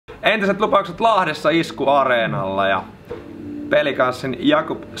Entiset lupaukset Lahdessa iskuareenalla ja Pelicansin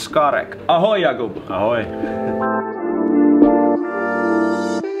Jakub Skarek. Ahoi Jakub! Ahoi!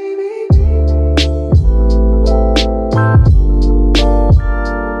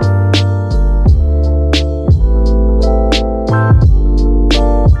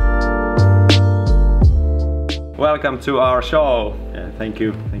 Welcome to our show. Yeah, thank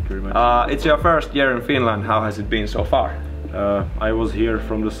you very much. It's your first year in Finland. How has it been so far? I was here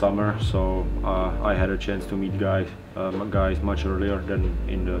from the summer, so I had a chance to meet guys much earlier than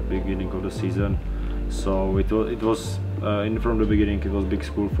in the beginning of the season. So it was from the beginning it was big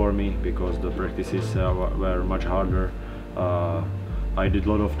school for me because the practices were much harder. I did a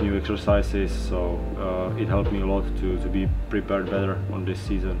lot of new exercises, so it helped me a lot to be prepared better on this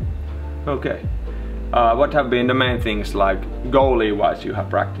season. Okay. What have been the main things, like goalie-wise, you have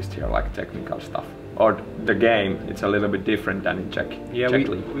practiced here, like technical stuff? Or the game, it's a little bit different than in Czech. Yeah, Czech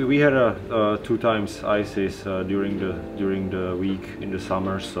league. we had 2 times ices during the week in the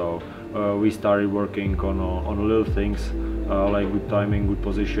summer, so we started working on little things like good timing, good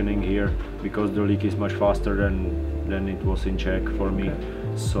positioning here, because the league is much faster than it was in Czech for me. Okay.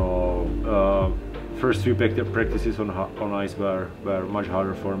 So first few practices on ice were much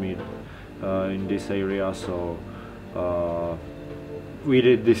harder for me in this area, so we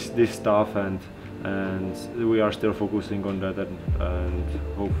did this stuff and we are still focusing on that and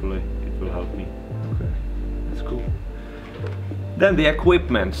hopefully it will help me. Okay, that's cool. Then the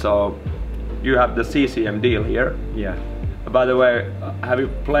equipment, so you have the CCM deal here. Yeah. By the way, have you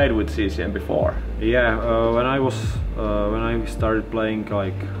played with CCM before? Yeah, when I started playing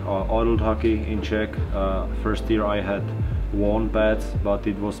like adult hockey in Czech, first year I had 1 pads, but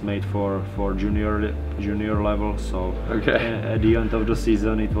it was made for junior level. So okay. At the end of the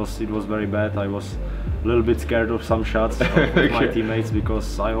season, it was very bad. I was a little bit scared of some shots of okay. my teammates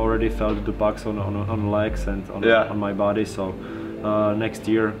because I already felt the pucks on legs and on my body. So next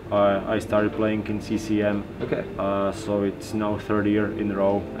year I started playing in CCM. Okay. So it's now 3rd year in a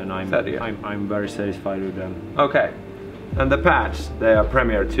row, and I'm very satisfied with them. Okay. And the pads, they are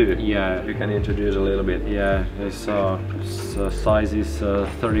Premier too. Yeah. You can introduce a little bit. Yeah, this size is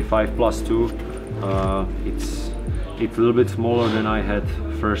 35+2. It's a little bit smaller than I had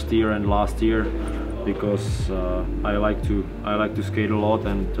first year and last year because I like to skate a lot,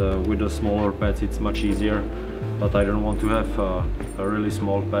 and with the smaller pads it's much easier. But I don't want to have a really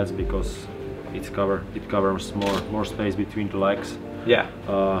small pads because it covers more space between the legs. Yeah.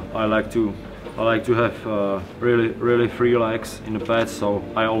 I like to have really free legs in the pads, so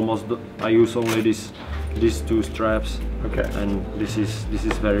I use only these 2 straps. Okay. And this is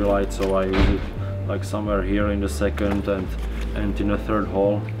very light, so I use it like somewhere here in the 2nd and in the 3rd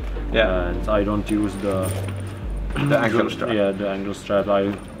hole. Yeah. And I don't use the ankle strap. Yeah, the ankle strap.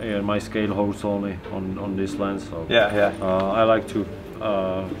 My scale holds only on this lens. So yeah. I like to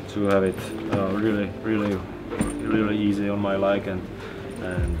have it really easy on my leg and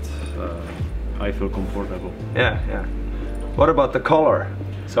I feel comfortable. Yeah. What about the color?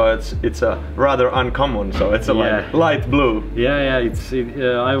 So it's a rather uncommon. So it's a like light blue. Yeah.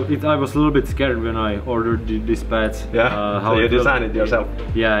 I was a little bit scared when I ordered these pads. Yeah. How you designed it yourself?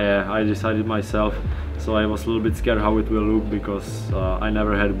 Yeah. I decided myself. So I was a little bit scared how it will look because I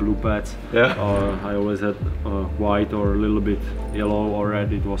never had blue pads. Yeah. I always had white or a little bit yellow or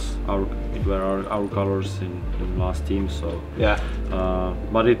red. It were our colors in last team. So yeah.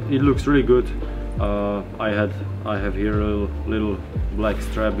 But it looks really good. I have here a little black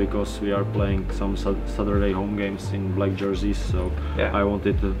strap because we are playing some Saturday home games in black jerseys. So yeah. I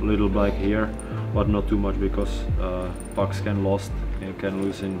wanted a little black here, but not too much because pucks can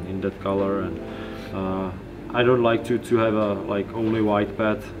lose in that color. And I don't like to have a only white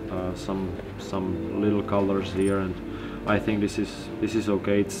pad, some little colors here, and I think this is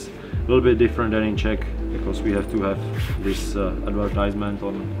okay. It's a little bit different than in Czech because we have to have this advertisement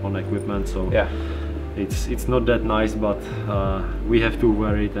on equipment. So yeah, it's not that nice, but we have to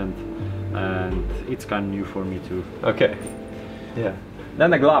wear it, and it's kind of new for me too. Okay. Yeah.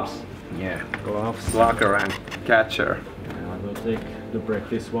 Then the gloves. Yeah, gloves. Blocker and catcher. I will take the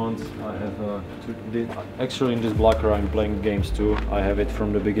practice ones. I have actually in this blocker I'm playing games too. I have it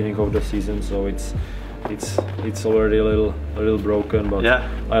from the beginning of the season, so it's already a little broken, but yeah.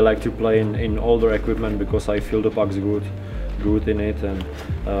 I like to play in older equipment because I feel the pucks good in it, and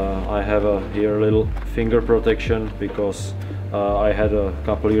I have here a little finger protection because I had a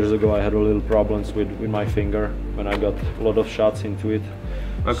couple years ago I had a little problems with my finger when I got a lot of shots into it.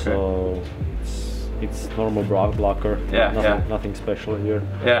 Okay. So it's normal blocker. Yeah, nothing special here.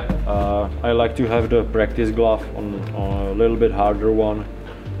 Yeah. I like to have the practice glove on a little bit harder one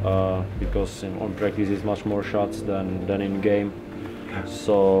because on practice it's much more shots than in game.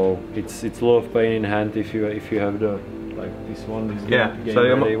 So it's a lot of pain in hand if you have the like this one. This game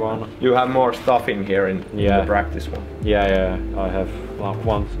so one. You have more stuff in here in the practice one. Yeah. I have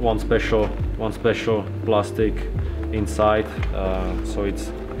one special plastic inside. So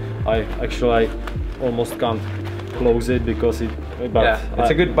I almost can't close it because it's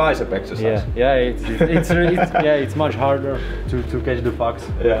a good bicep exercise. It's much harder to catch the pucks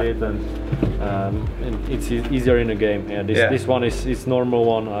with it, and it's easier in a game. This one is normal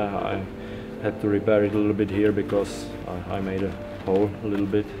one. I had to repair it a little bit here because I made a hole a little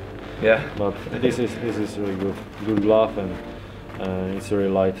bit. Yeah. But this is really good glove, and it's very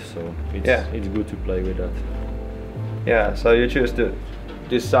light, so it's good to play with that. Yeah. So you choose to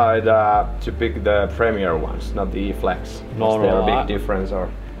decide to pick the Premier ones, not the E-Flex. Is there a big difference, or?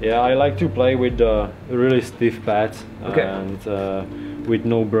 Yeah, I like to play with really stiff pads and with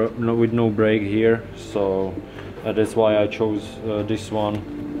no break here. So that's why I chose this one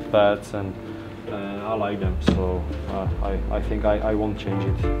pads, and I like them. So I think I won't change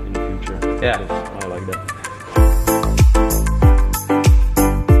it in the future. Yeah, I like that.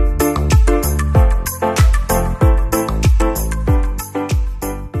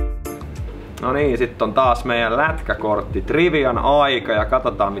 No niin, sitten on taas meidän lätkäkortti Trivian aika ja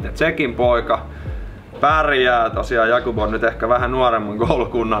katsotaan miten Tsekin poika pärjää. Tosiaan Jakub on nyt ehkä vähän nuoremman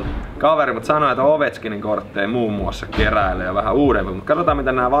koulukunnan kaveri, mutta sanoi, että Ovechkinin kortteja muun muassa keräilee ja vähän uudemmin. Mutta katsotaan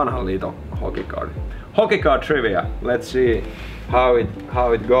miten nämä vanhan liiton hockey card. Hockey card trivia. Let's see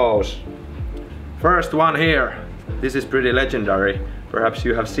how it goes. First one here. This is pretty legendary. Perhaps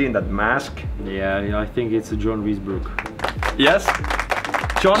you have seen that mask. Yeah, I think it's a John Wiesbrook. Yes.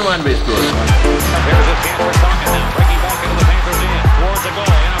 John Van Wiesbrook. Here's a chance for Talking now, breaking back into the Panthers end, towards the goal,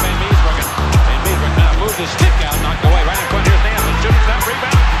 and Van Wiesbrook. Van Wiesbrook now moves his stick out, knocked away, right in front, here's Nansen, shooting that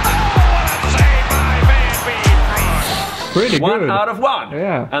rebound. Oh, what a save by Van Wiesbrook! Pretty good. 1 out of 1.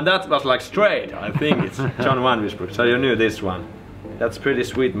 Yeah. And that was like straight. I think it's John Van Wiesbrook. So you knew this one. That's pretty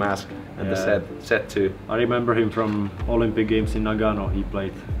sweet mask. And the set too. I remember him from Olympic Games in Nagano. He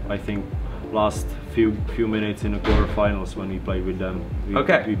played, I think, last few minutes in the quarterfinals when we played with them.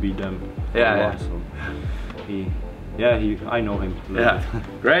 We beat them. Yeah. So I know him. Yeah.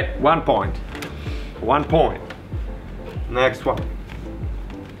 Great. 1 point. 1 point. Next one.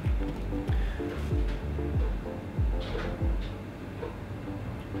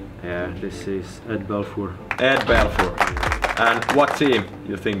 Yeah, this is Ed Belfour. Ed Belfour. And what team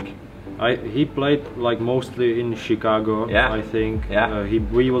you think? He played like mostly in Chicago, I think. Yeah.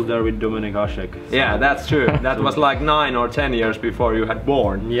 We was there with Dominik Hasek. So. Yeah, that's true. That was like 9 or 10 years before you had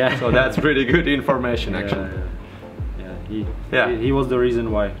born. Yeah. So that's pretty good information actually. He was the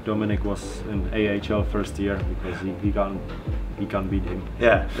reason why Dominik was in AHL first year, because he can't beat him.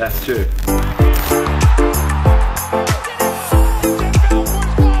 Yeah, that's true.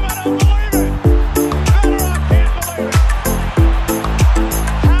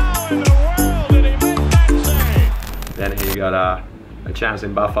 Then he got a chance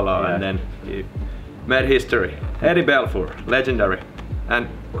in Buffalo, and then he made history. Eddie Belfour, legendary, and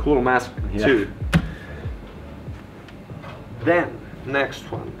cool mask too. Then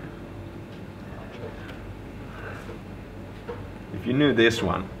next one. If you knew this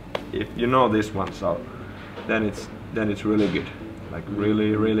one, if you know this one, so then it's really good, like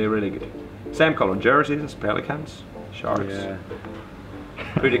really good. Same color jerseys as Pelicans, Sharks. Yeah.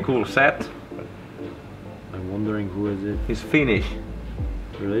 Pretty cool set. I'm wondering who is it. He's Finnish.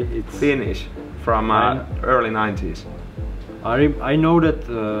 Really? It's Finnish from early 90s. I know that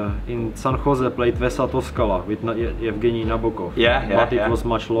in San Jose played Vesa Toskala with Evgeny Nabokov. But it was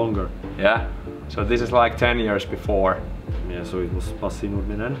much longer. Yeah. So this is like 10 years before. Yeah, so it was Pasi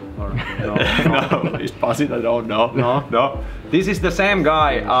Nurminen? Or no? No, it's Pasi, I don't know. No. This is the same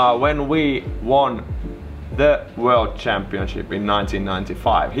guy when we won the World Championship in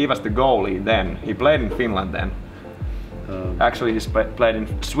 1995. He was the goalie then. He played in Finland then. Actually, he played in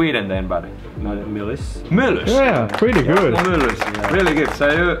Sweden then, but Myllys. Myllys. Yeah, pretty good. Myllys. Yeah. Really good. So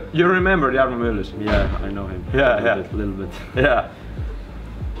you remember Jarmo Myllys? Yeah, I know him. Yeah, a little bit. Yeah,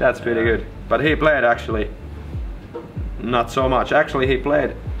 that's pretty good. But he played actually not so much. Actually, he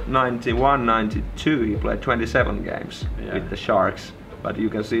played 91, 92. He played 27 games with the Sharks. But you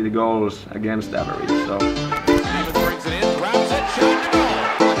can see the goals against average. So. Brings it in, grabs it, shot, goal.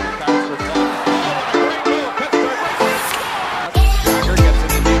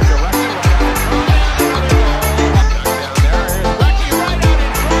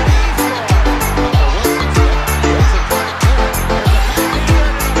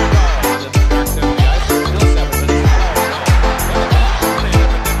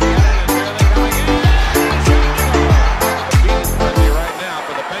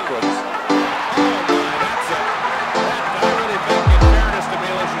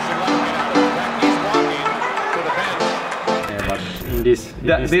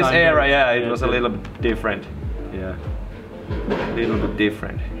 in this era, yeah, it was a little bit different. Yeah. A little bit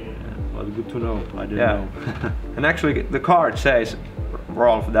different. Yeah, but good to know. I didn't know. And actually, the card says,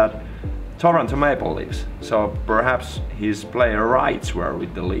 Rolf, that Toronto Maple Leafs. So perhaps his player rights were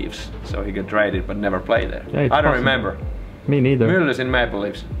with the Leafs, so he got traded but never played there. Yeah, I don't remember. Me neither. Mylly's in Maple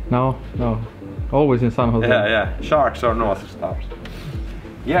Leafs. No. Always in San Jose. Yeah. Sharks or North Stars.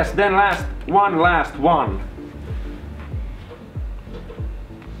 Yes, then last one.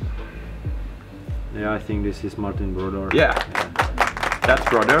 Yeah, I think this is Martin Brodeur. Yeah, that's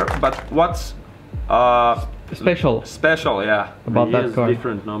Brodeur. But what's special? Yeah. About that card.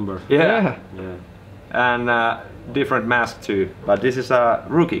 Different number. Yeah. Yeah. And different mask too. But this is a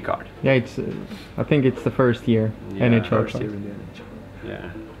rookie card. Yeah, it's. I think it's the first year NHL. First year in the NHL.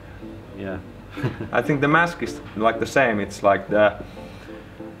 Yeah. Yeah. I think the mask is like the same. It's like the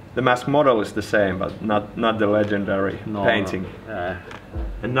mask model is the same, but not the legendary painting. No.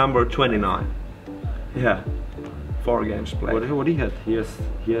 And number 29. Yeah. 4 games played. What he had? He has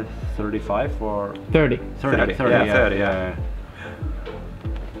 35 or 30. 30. 30, yeah.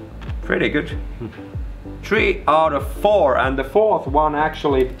 Pretty good. 3 out of 4, and the 4th one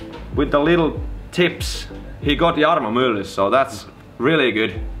actually with the little tips. He got Jarmo Myllys, so that's really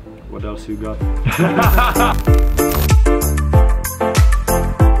good. What else you got?